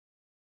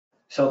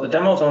So the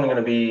demo is only going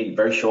to be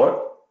very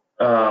short,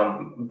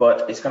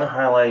 but it's going to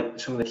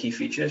highlight some of the key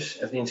features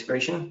of the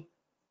integration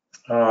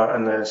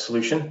and the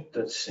solution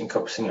that's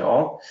encompassing it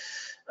all.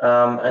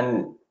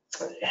 And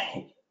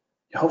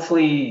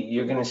hopefully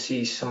you're going to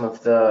see some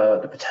of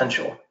the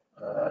potential,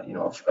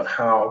 of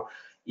how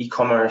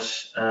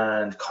e-commerce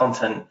and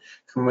content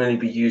can really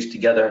be used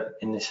together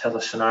in this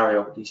headless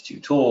scenario with these two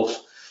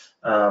tools,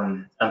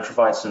 and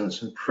provide some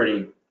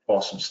pretty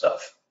awesome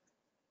stuff.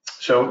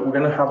 So we're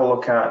going to have a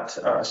look at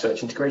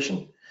search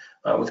integration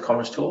with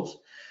commerce tools.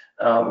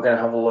 We're going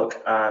to have a look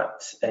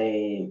at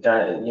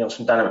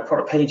some dynamic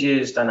product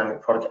pages,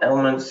 dynamic product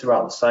elements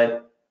throughout the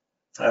site,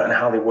 and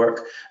how they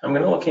work. I'm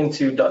going to look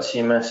into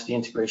dotCMS, the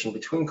integration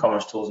between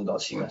commerce tools and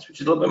dotCMS,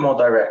 which is a little bit more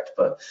direct,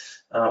 but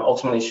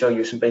ultimately show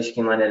you some basic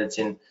inline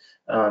editing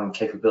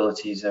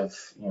capabilities of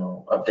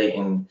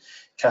updating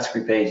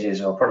category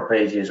pages or product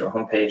pages or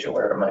homepage or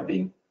whatever it might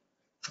be.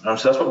 So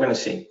that's what we're going to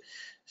see.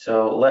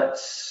 So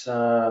let's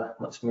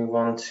move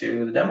on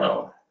to the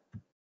demo.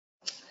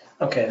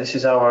 Okay, this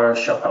is our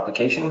shop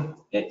application.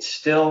 It's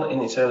still in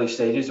its early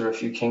stages. There are a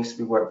few kinks to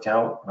be worked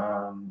out,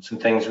 some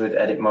things with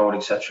edit mode,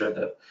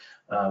 etc.,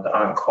 that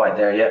aren't quite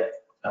there yet,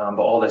 but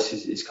all this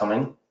is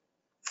coming.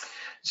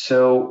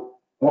 So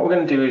what we're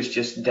going to do is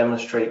just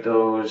demonstrate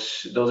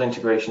those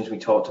integrations we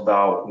talked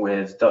about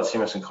with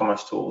dotCMS and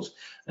commerce tools,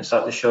 and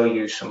start to show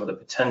you some of the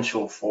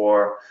potential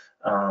for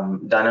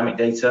dynamic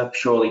data,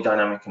 purely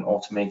dynamic and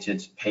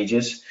automated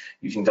pages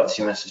using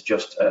dotCMS as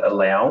just a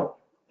layout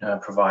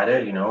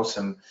provider,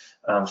 some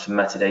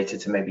metadata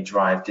to maybe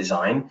drive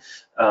design,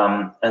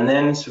 and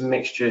then some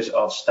mixtures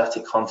of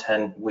static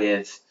content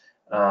with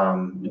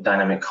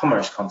dynamic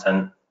commerce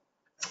content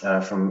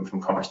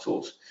from commerce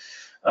tools.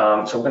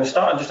 So we're going to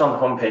start just on the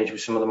home page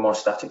with some of the more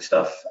static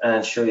stuff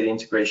and show you the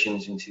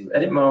integrations into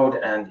edit mode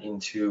and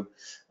into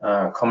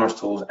commerce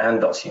tools and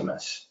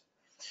dotCMS.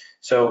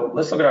 So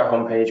let's look at our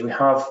home page. We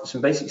have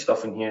some basic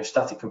stuff in here,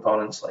 static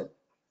components like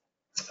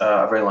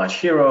a very large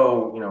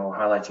hero,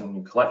 highlighting a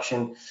new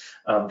collection.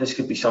 This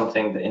could be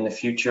something that in the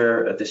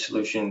future of this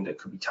solution that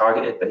could be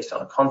targeted based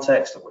on a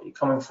context of where you're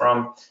coming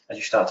from as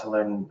you start to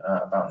learn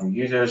about new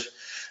users.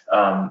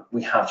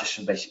 We have just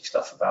some basic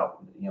stuff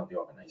about the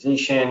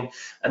organization,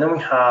 and then we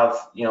have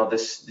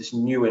this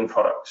new in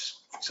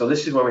products. So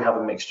this is where we have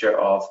a mixture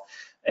of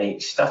a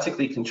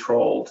statically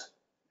controlled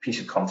piece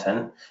of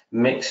content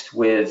mixed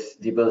with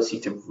the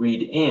ability to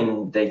read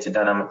in data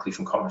dynamically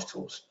from commerce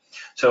tools.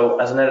 So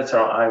as an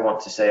editor, I want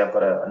to say I've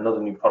got another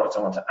new product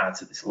I want to add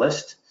to this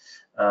list.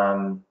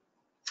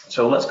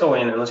 So let's go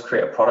in and let's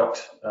create a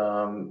product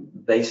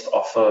based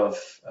off of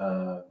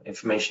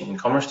information in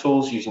commerce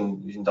tools using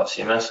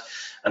dotCMS,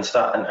 and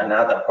start and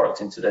add that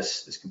product into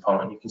this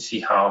component. You can see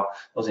how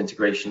those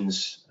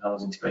integrations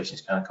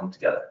kind of come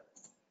together.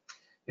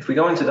 If we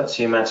go into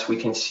dotCMS, we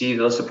can see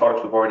the list of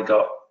products we've already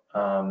got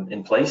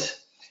in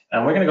place,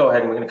 and we're going to go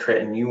ahead and we're going to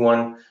create a new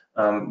one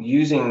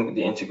using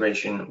the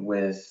integration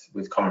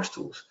with commerce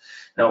tools.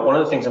 Now, one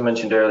of the things I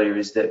mentioned earlier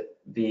is that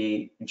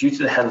due to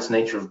the headless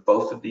nature of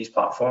both of these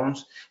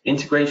platforms,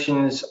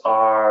 integrations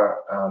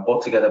are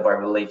brought together by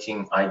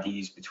relating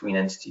IDs between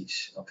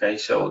entities. Okay,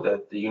 so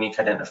the unique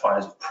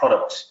identifiers of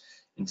products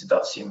into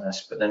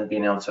dotCMS, but then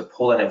being able to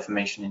pull that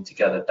information in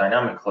together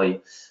dynamically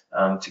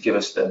to give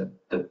us the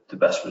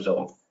best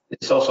result.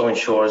 This also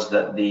ensures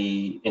that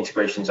the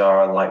integrations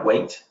are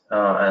lightweight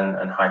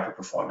and hyper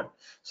performant.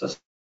 So let's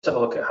have a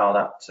look at how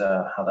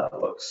that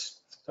looks.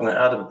 So I'm going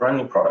to add a brand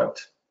new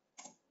product.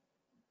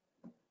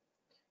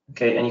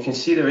 Okay, and you can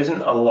see there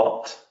isn't a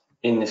lot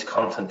in this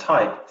content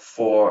type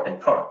for a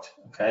product.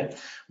 Okay,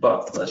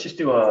 but let's just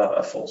do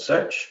a full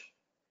search.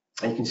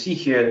 And you can see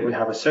here that we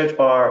have a search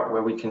bar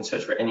where we can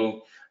search for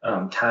any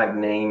tag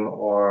name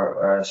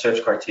or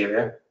search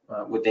criteria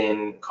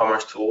within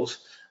commerce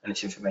tools and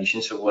its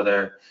information. So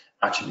whether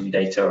attribute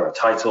data or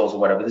titles or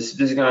whatever, this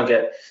is going to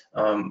get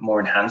more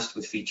enhanced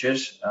with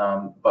features.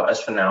 But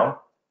as for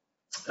now,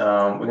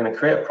 we're going to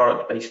create a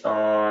product based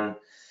on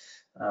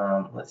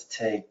let's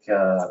take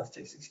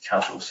these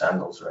casual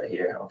sandals right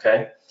here.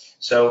 Okay,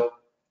 so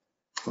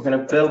we're going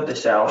to build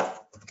this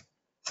out.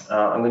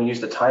 I'm going to use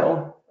the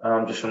title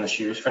just from the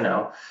shoes for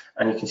now,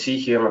 and you can see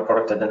here my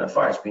product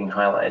identifier is being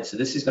highlighted. So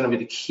this is going to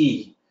be the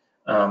key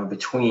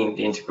between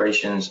the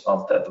integrations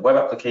of the web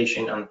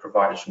application and the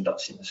providers from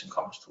dotCMS and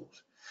commerce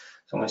tools.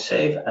 So I'm going to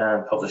save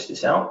and publish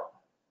this out.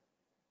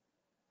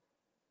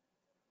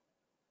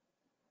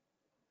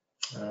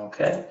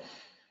 Okay,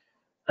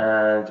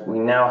 and we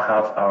now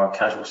have our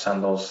casual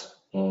sandals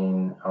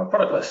in our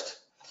product list.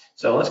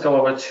 So let's go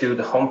over to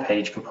the home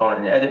page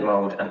component in edit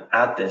mode and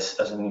add this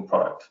as a new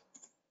product.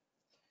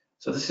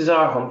 So this is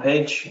our home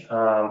page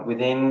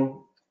within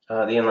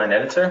the inline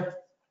editor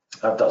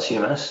of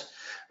dotCMS.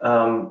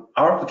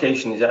 Our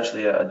application is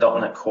actually a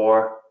 .NET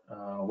Core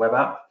web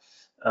app,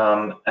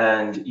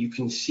 and you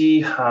can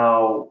see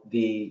how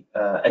the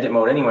edit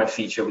mode anywhere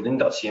feature within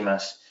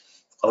dotCMS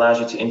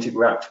allows you to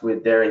interact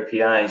with their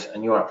APIs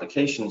and your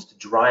applications to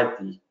drive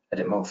the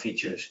edit mode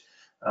features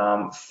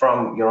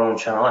from your own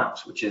channel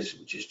apps, which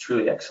is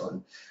truly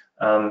excellent.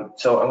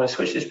 So I'm going to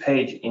switch this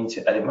page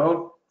into edit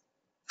mode,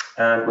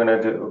 and we're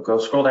going to go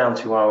scroll down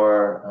to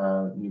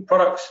our new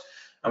products,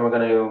 and we're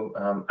going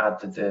to add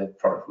the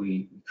product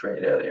we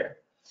created earlier.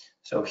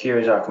 So here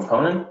is our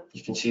component.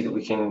 You can see that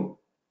we can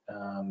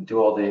do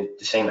all the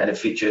same edit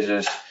features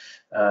as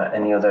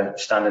any other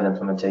standard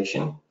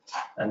implementation.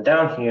 And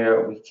down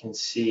here, we can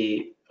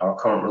see our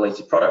current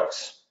related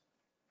products.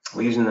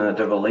 We're using the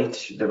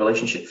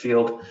relationship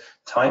field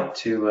type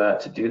to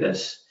do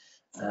this.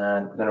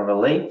 And we're going to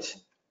relate.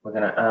 We're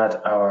going to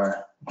add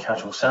our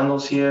casual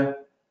sandals here.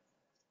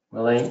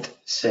 Relate,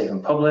 save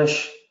and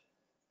publish.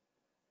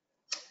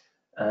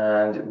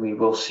 And we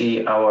will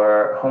see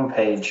our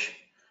homepage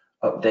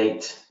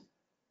update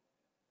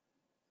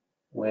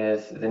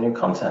with the new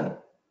content.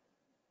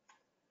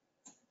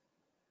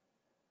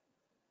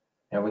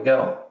 There we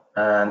go.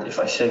 And if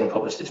I save and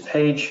publish this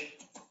page,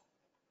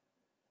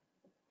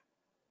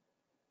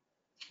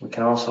 we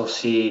can also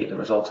see the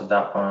result of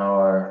that on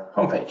our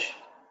homepage.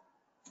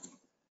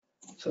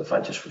 So if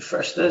I just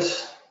refresh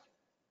this,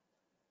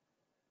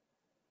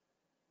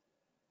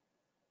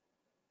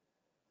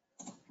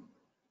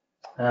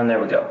 and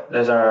there we go.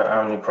 There's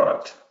our new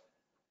product.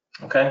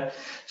 Okay,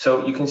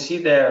 so you can see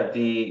there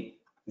the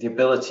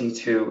ability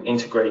to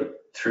integrate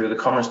through the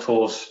Commerce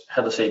Tools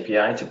headless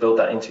API to build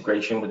that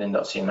integration within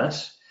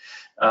dotCMS.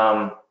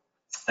 And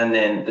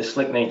then the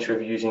slick nature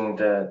of using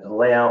the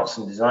layouts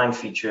and design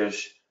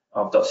features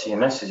of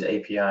dotCMS's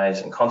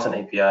APIs and content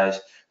APIs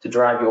to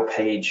drive your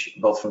page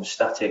both from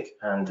static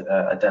and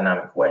a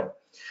dynamic way.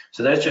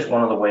 So there's just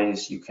one of the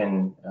ways you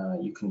can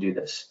do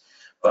this.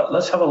 But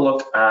let's have a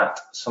look at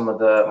some of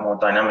the more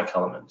dynamic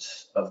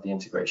elements of the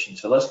integration.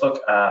 So let's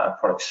look at a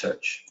product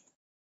search.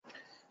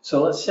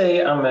 So let's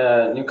say I'm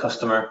a new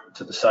customer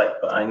to the site,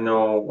 but I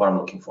know what I'm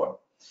looking for.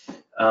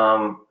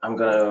 I'm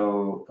going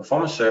to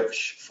perform a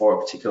search for a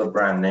particular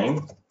brand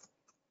name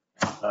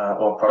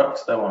or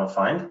product that I want to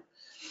find.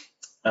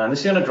 And this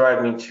is going to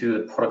drive me to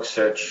the product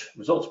search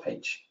results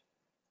page.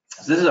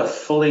 So this is a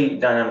fully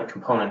dynamic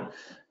component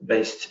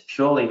based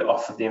purely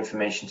off of the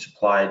information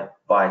supplied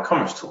by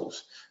Commerce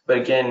Tools. But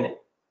again,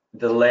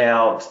 the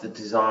layout, the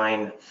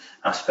design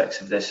aspects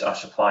of this are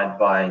supplied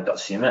by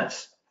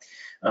dotCMS.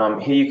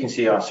 Here you can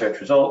see our search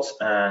results,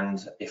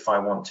 and if I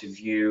want to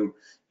view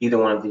either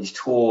one of these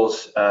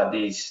tools,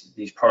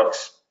 these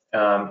products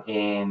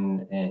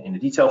in the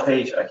detail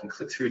page, I can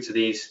click through to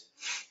these,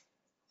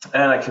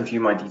 and I can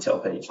view my detail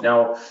page.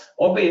 Now,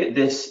 albeit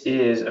this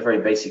is a very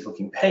basic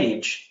looking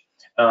page,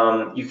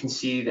 you can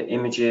see the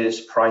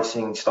images,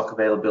 pricing, stock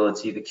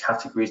availability, the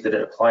categories that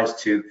it applies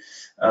to,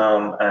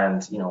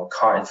 and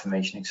cart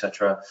information,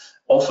 etc.,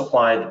 all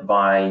supplied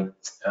by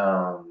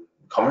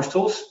Commerce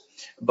Tools.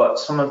 But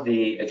some of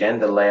the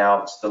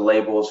layouts, the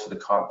labels for the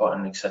cart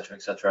button,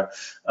 etc.,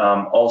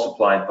 all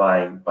supplied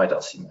by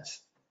dotCMS.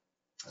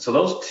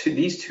 So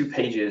these two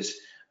pages,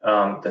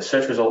 the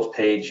search results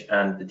page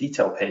and the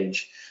detail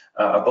page,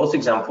 are both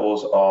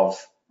examples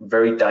of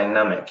very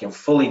dynamic and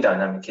fully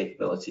dynamic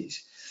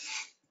capabilities.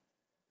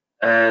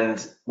 And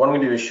what I'm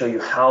going to do is show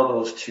you how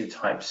those two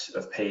types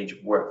of page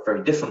work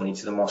very differently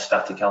to the more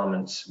static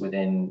elements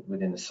within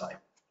the site.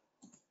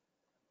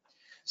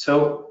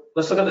 So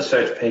let's look at the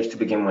search page to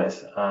begin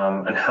with,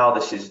 and how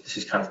this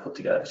is kind of put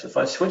together. So if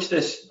I switch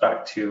this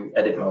back to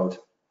edit mode,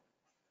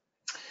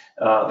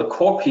 the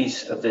core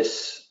piece of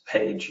this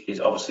page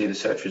is obviously the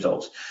search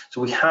results. So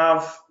we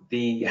have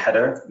the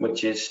header,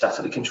 which is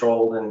statically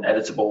controlled and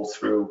editable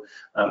through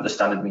the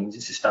standard means.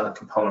 It's a standard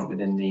component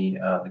within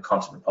the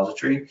content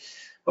repository.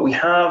 But we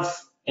have,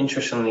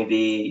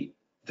 interestingly,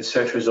 the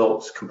search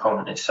results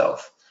component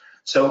itself.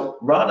 So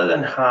rather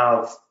than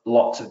have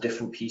lots of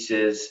different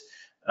pieces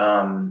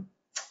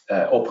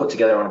all put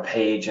together on a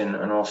page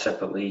and all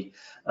separately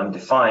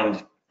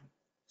defined,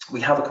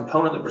 we have a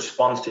component that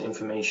responds to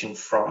information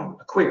from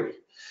a query.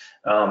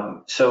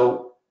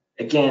 So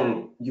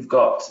again, you've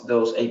got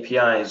those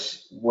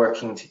APIs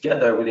working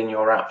together within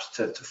your apps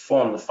to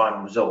form the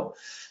final result.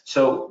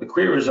 So the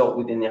query result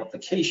within the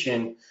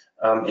application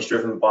is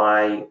driven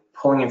by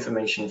pulling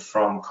information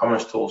from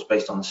Commerce Tools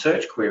based on the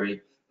search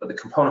query, but the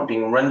component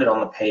being rendered on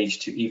the page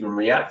to even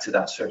react to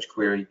that search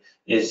query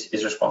is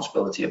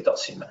responsibility of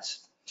dotCMS.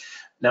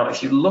 Now,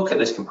 if you look at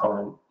this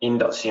component in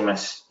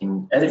dotCMS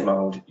in edit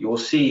mode, you will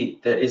see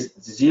there is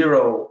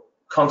 0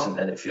 content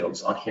edit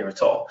fields on here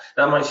at all.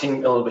 That might seem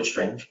a little bit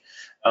strange,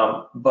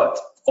 but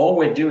all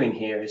we're doing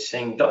here is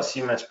saying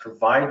dotCMS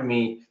provide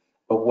me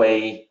a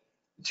way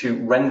to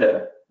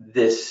render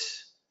this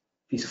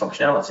piece of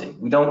functionality.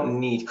 We don't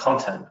need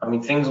content. I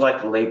mean, things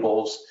like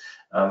labels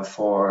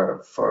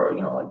for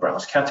like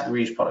browse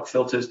categories, product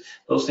filters,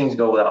 those things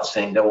go without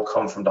saying. They will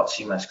come from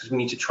dotCMS because we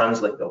need to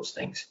translate those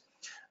things.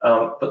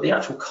 But the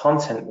actual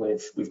content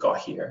we've got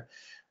here,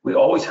 we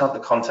always have the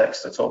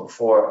context I talked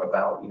before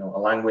about a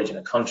language and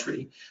a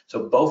country.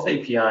 So both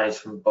APIs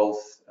from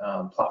both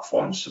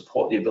platforms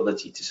support the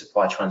ability to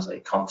supply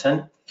translate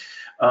content.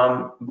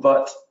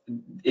 But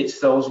it's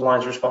those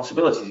lines of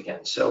responsibilities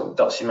again. So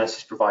dotCMS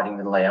is providing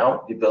the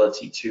layout, the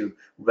ability to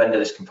render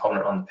this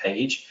component on the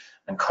page,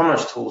 and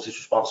Commerce Tools is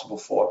responsible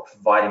for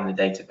providing the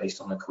data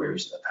based on the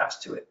queries that are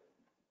passed to it.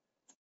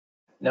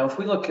 Now, if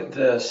we look at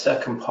the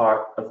second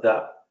part of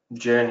that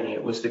journey,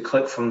 it was the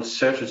click from the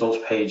search results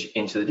page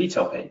into the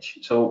detail page.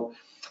 So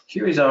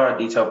here is our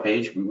detail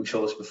page. We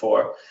showed this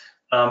before,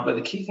 but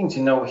the key thing to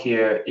note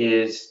here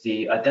is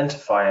the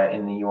identifier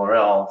in the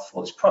URL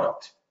for this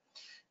product.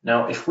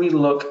 Now, if we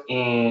look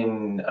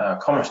in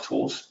Commerce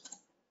Tools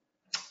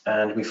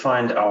and we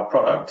find our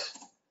product,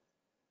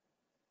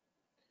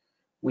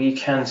 we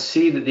can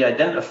see that the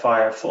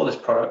identifier for this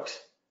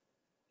product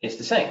is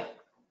the same.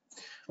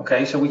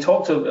 Okay, so we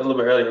talked a little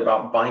bit earlier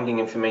about binding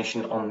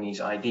information on these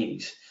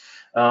IDs.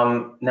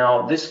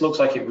 Now, this looks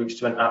like it routes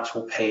to an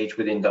actual page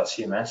within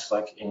dotCMS,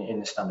 like in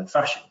the standard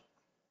fashion.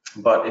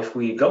 But if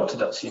we go to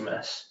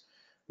dotCMS,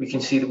 we can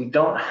see that we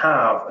don't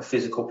have a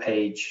physical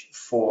page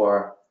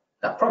for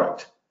that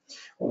product.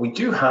 What we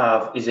do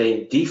have is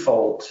a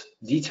default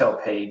detail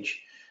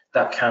page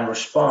that can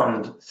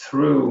respond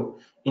through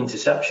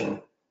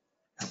interception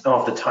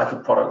of the type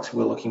of product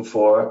we're looking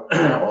for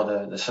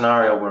or the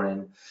scenario we're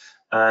in,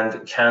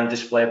 and can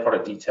display a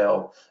product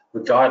detail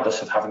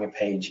regardless of having a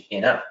page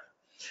in-app.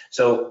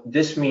 So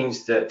this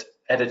means that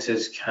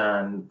editors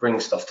can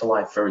bring stuff to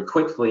life very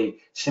quickly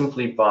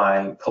simply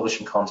by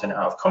publishing content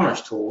out of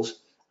Commerce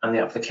Tools, and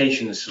the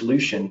application, the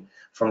solution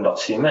from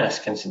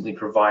dotCMS can simply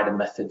provide a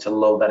method to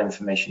load that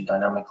information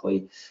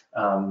dynamically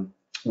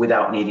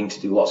without needing to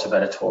do lots of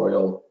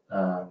editorial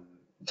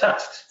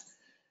tasks.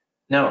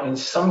 Now, in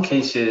some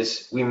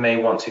cases, we may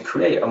want to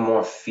create a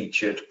more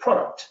featured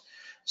product.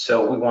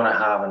 So we want to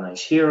have a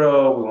nice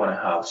hero, we want to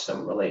have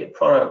some related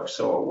products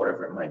or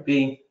whatever it might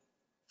be,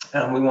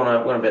 and we want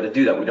to be able to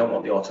do that. We don't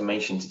want the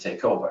automation to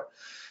take over.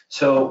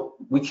 So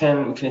we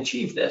can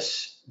achieve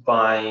this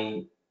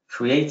by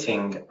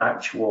creating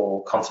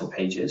actual content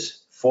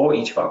pages for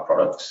each of our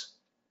products.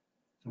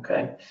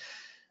 Okay,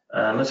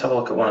 and let's have a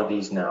look at one of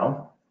these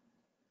now.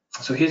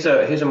 So here's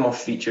a more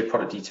featured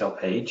product detail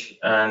page,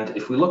 and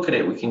if we look at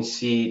it, we can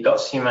see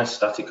dotCMS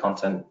static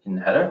content in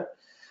the header.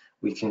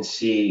 We can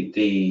see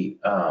the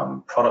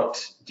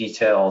product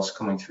details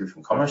coming through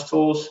from Commerce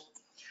Tools.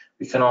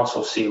 We can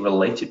also see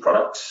related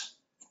products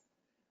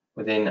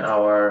within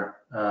our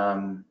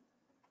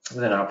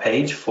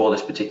page for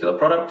this particular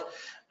product,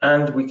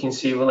 and we can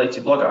see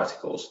related blog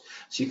articles.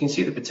 So you can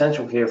see the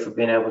potential here for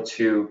being able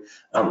to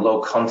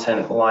load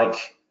content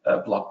like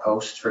blog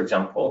posts, for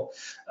example,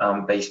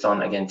 based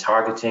on, again,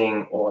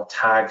 targeting or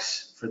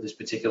tags for this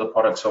particular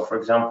product. So for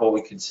example,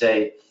 we could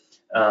say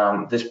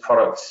this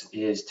product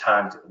is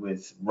tagged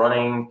with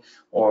running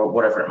or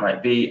whatever it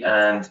might be,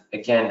 and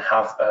again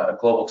have a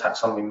global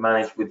taxonomy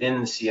managed within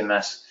the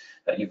CMS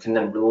that you can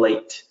then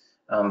relate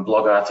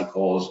blog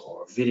articles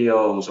or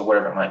videos or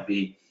whatever it might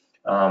be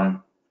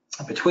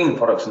between the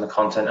products and the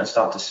content, and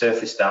start to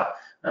surface that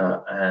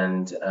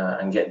and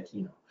get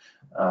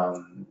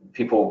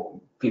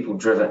people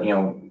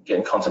driven,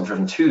 getting content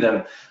driven to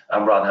them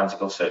rather than having to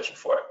go searching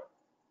for it.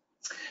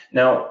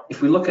 Now,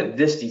 if we look at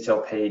this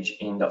detail page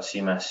in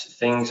dotCMS,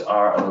 things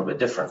are a little bit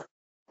different.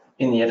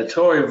 In the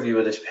editorial view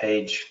of this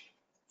page,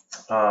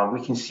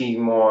 we can see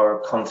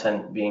more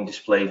content being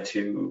displayed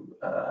to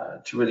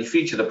really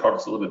feature the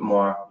product a little bit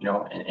more,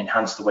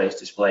 enhance the way it's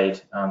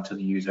displayed to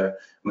the user,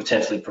 and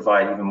potentially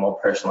provide even more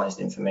personalized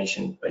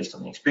information based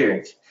on the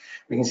experience.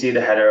 We can see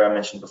the header I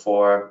mentioned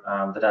before,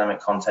 the dynamic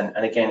content,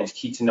 and again, it's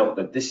key to note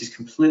that this is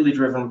completely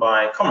driven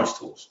by Commerce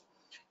Tools.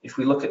 If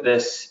we look at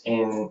this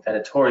in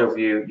editorial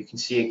view, you can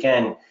see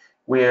again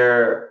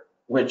we're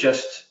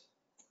just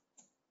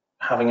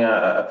having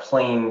a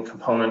plain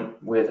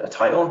component with a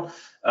title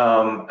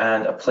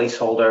and a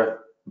placeholder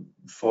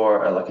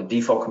for like a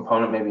default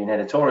component, maybe in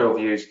editorial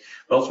views,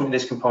 but ultimately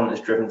this component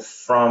is driven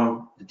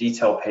from the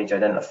detail page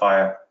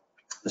identifier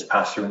that's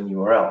passed through in the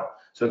URL.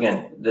 So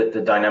again,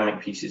 the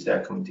dynamic pieces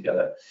there coming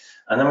together.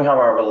 And then we have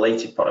our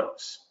related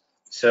products.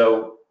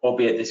 So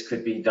albeit this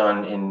could be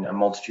done in a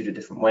multitude of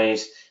different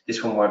ways,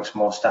 this one works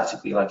more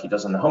statically like it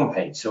does on the home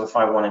page. So if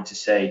I wanted to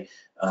say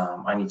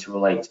I need to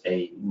relate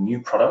a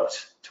new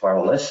product to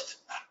our list,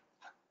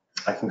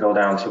 I can go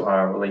down to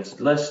our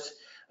related list.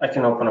 I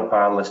can open up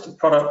our list of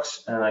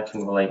products and I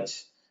can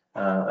relate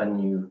a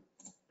new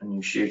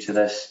shoe to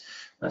this.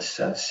 Let's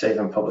save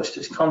and publish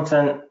this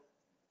content.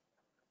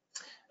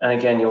 And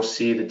again, you'll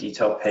see the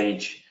detail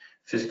page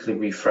physically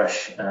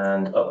refresh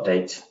and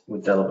update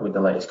with the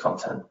latest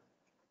content.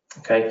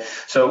 Okay,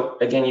 so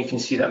again, you can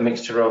see that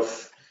mixture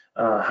of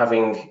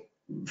having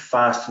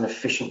fast and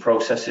efficient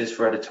processes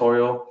for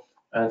editorial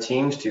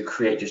teams to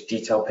create just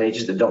detail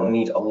pages that don't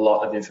need a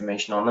lot of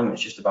information on them.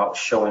 It's just about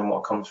showing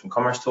what comes from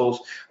Commerce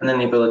Tools, and then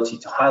the ability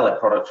to highlight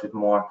products with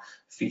more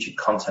featured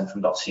content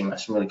from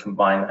dotCMS and really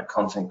combine that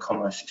content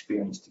commerce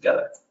experience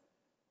together.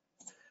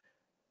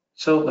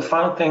 So the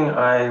final thing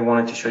I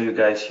wanted to show you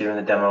guys here in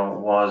the demo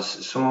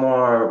was some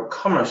more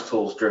Commerce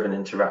Tools driven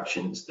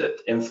interactions that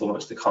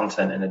influence the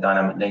content in a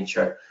dynamic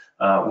nature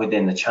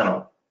within the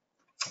channel.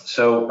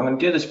 So I'm going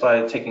to do this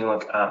by taking a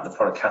look at the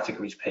product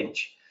categories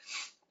page.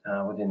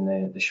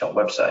 within the shop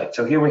website.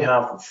 So here we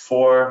have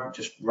 4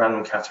 just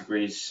random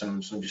categories,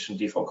 some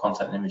default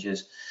content and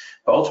images.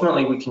 But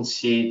ultimately, we can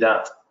see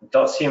that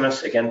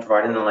dotCMS, again,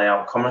 providing the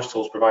layout, Commerce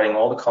Tools providing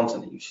all the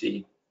content that you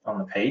see on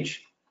the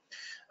page.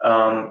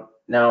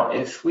 Now,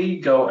 if we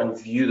go and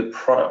view the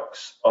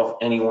products of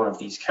any one of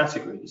these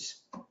categories,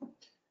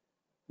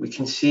 we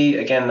can see,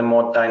 again, the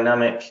more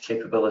dynamic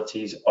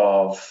capabilities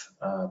of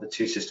the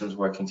 2 systems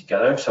working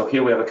together. So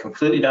here we have a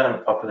completely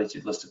dynamic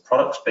populated list of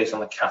products based on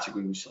the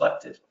category we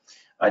selected.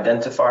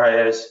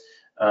 Identifiers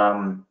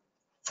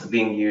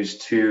being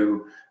used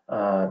to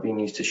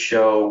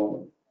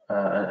show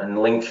and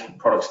link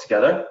products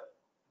together,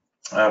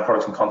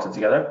 products and content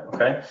together,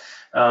 okay?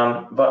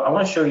 But I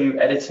want to show you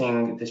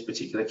editing this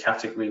particular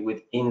category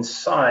with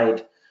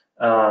inside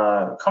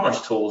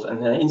Commerce Tools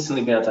and then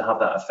instantly be able to have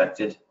that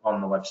affected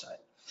on the website.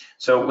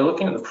 So we're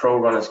looking at the Pro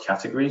Runners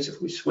categories.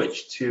 If we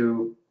switch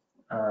to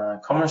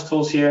Commerce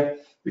Tools here,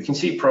 we can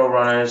see Pro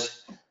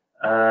Runners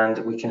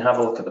and we can have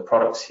a look at the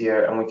products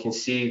here and we can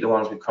see the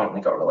ones we've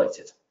currently got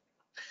related.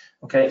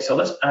 Okay, so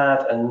let's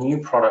add a new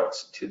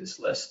product to this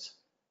list.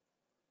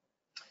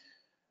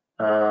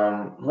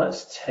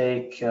 Let's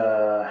take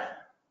any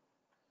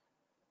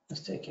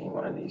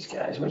one of these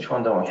guys. Which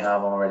one don't we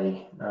have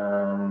already?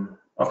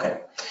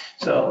 Okay,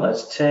 so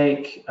let's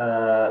take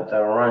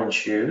the running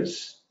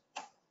shoes.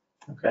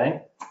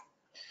 Okay,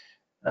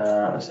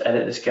 let's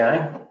edit this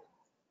guy.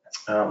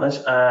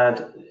 Let's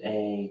add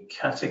a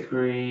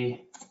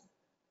category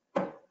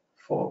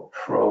for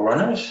Pro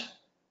Runners.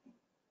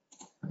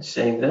 Let's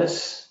save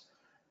this.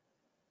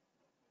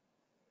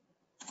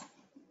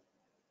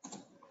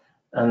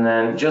 And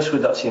then just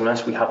with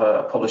dotCMS, we have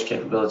a publish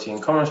capability in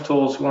Commerce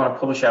Tools. We want to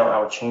publish out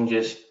our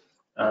changes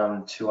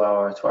to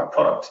our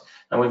product.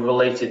 And we've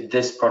related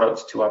this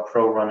product to our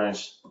Pro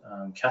Runners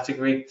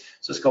category.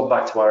 So let's go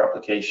back to our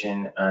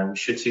application and we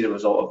should see the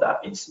result of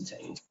that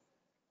instantaneously.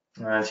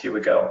 And here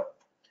we go.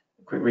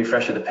 A quick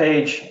refresh of the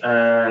page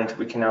and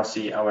we can now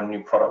see our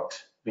new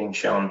product being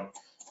shown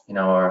in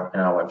our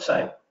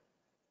website.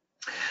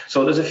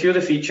 So there's a few of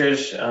the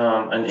features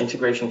and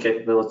integration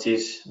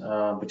capabilities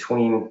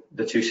between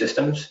the 2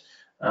 systems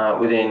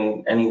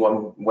within any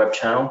one web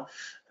channel,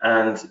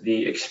 and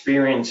the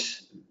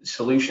experience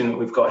solution that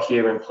we've got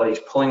here in place,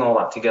 pulling all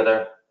that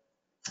together,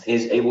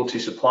 is able to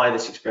supply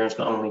this experience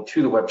not only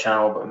to the web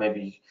channel, but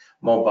maybe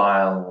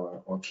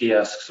mobile or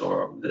kiosks,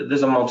 or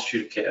there's a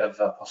multitude of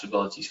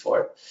possibilities for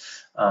it.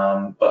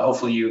 But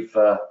hopefully you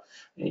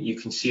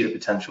can see the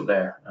potential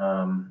there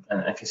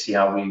and can see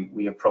how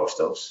we approach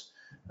those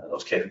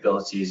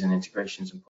capabilities and integrations.